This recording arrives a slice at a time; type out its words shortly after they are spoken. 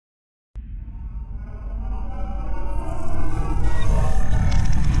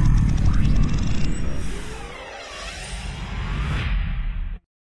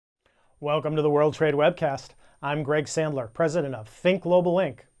Welcome to the World Trade Webcast. I'm Greg Sandler, president of ThinkGlobal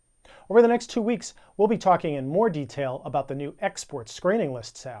Inc. Over the next 2 weeks, we'll be talking in more detail about the new Export Screening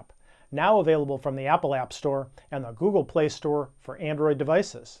Lists app, now available from the Apple App Store and the Google Play Store for Android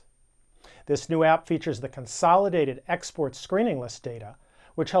devices. This new app features the consolidated export screening list data,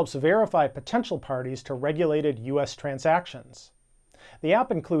 which helps verify potential parties to regulated U.S. transactions. The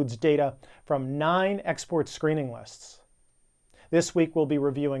app includes data from 9 export screening lists. This week we'll be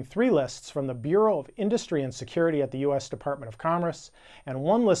reviewing 3 lists from the Bureau of Industry and Security at the U.S. Department of Commerce and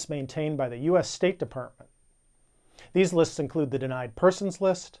 1 list maintained by the U.S. State Department. These lists include the Denied Persons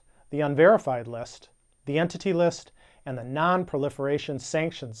List, the Unverified List, the Entity List, and the Non-Proliferation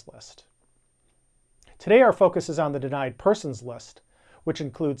Sanctions List. Today our focus is on the Denied Persons List, which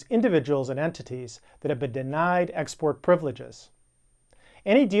includes individuals and entities that have been denied export privileges.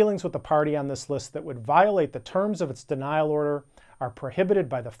 Any dealings with the party on this list that would violate the terms of its denial order are prohibited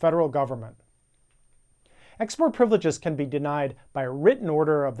by the federal government. Export privileges can be denied by a written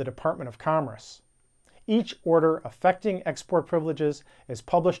order of the Department of Commerce. Each order affecting export privileges is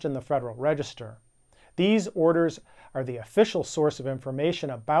published in the Federal Register. These orders are the official source of information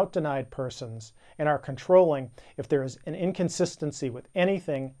about denied persons and are controlling if there is an inconsistency with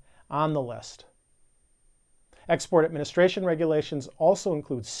anything on the list. Export administration regulations also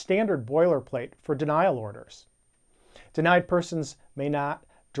include standard boilerplate for denial orders. Denied persons may not,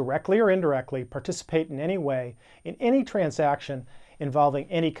 directly or indirectly, participate in any way in any transaction involving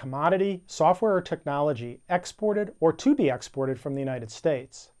any commodity, software, or technology exported or to be exported from the United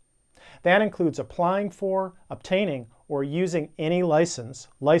States. That includes applying for, obtaining, or using any license,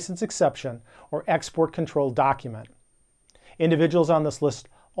 license exception, or export control document. Individuals on this list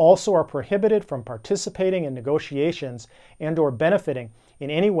also are prohibited from participating in negotiations and/or benefiting in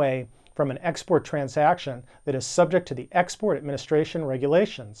any way from an export transaction that is subject to the export administration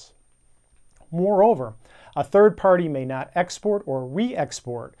regulations. Moreover, a third party may not export or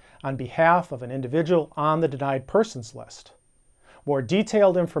re-export on behalf of an individual on the denied persons list. More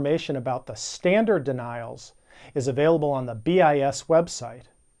detailed information about the standard denials is available on the BIS website.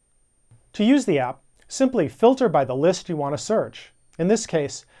 To use the app, simply filter by the list you want to search. In this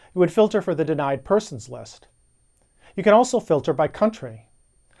case, you would filter for the denied persons list. You can also filter by country.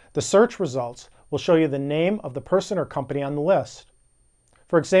 The search results will show you the name of the person or company on the list.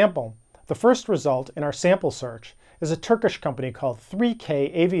 For example, the first result in our sample search is a Turkish company called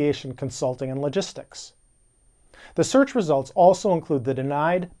 3K Aviation Consulting and Logistics. The search results also include the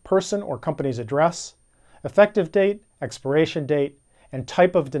denied person or company's address, effective date, expiration date, and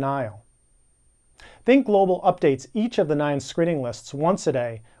type of denial. ThinkGlobal updates each of the 9 screening lists once a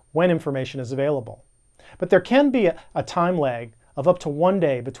day when information is available. But there can be a time lag of up to 1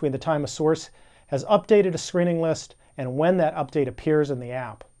 day between the time a source has updated a screening list and when that update appears in the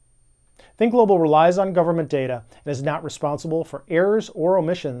app. ThinkGlobal relies on government data and is not responsible for errors or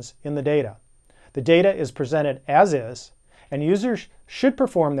omissions in the data. The data is presented as is, and users should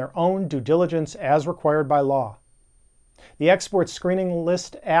perform their own due diligence as required by law. The Export Screening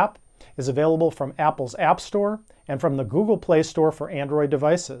List app is available from Apple's App Store and from the Google Play Store for Android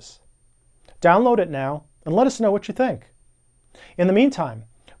devices. Download it now and let us know what you think. In the meantime,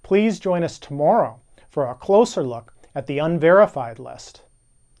 please join us tomorrow for a closer look at the Unverified list.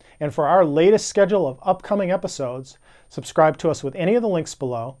 And for our latest schedule of upcoming episodes, subscribe to us with any of the links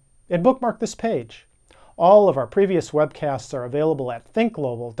below and bookmark this page. All of our previous webcasts are available at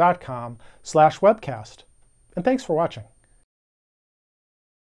thinkglobal.com/webcast. And thanks for watching.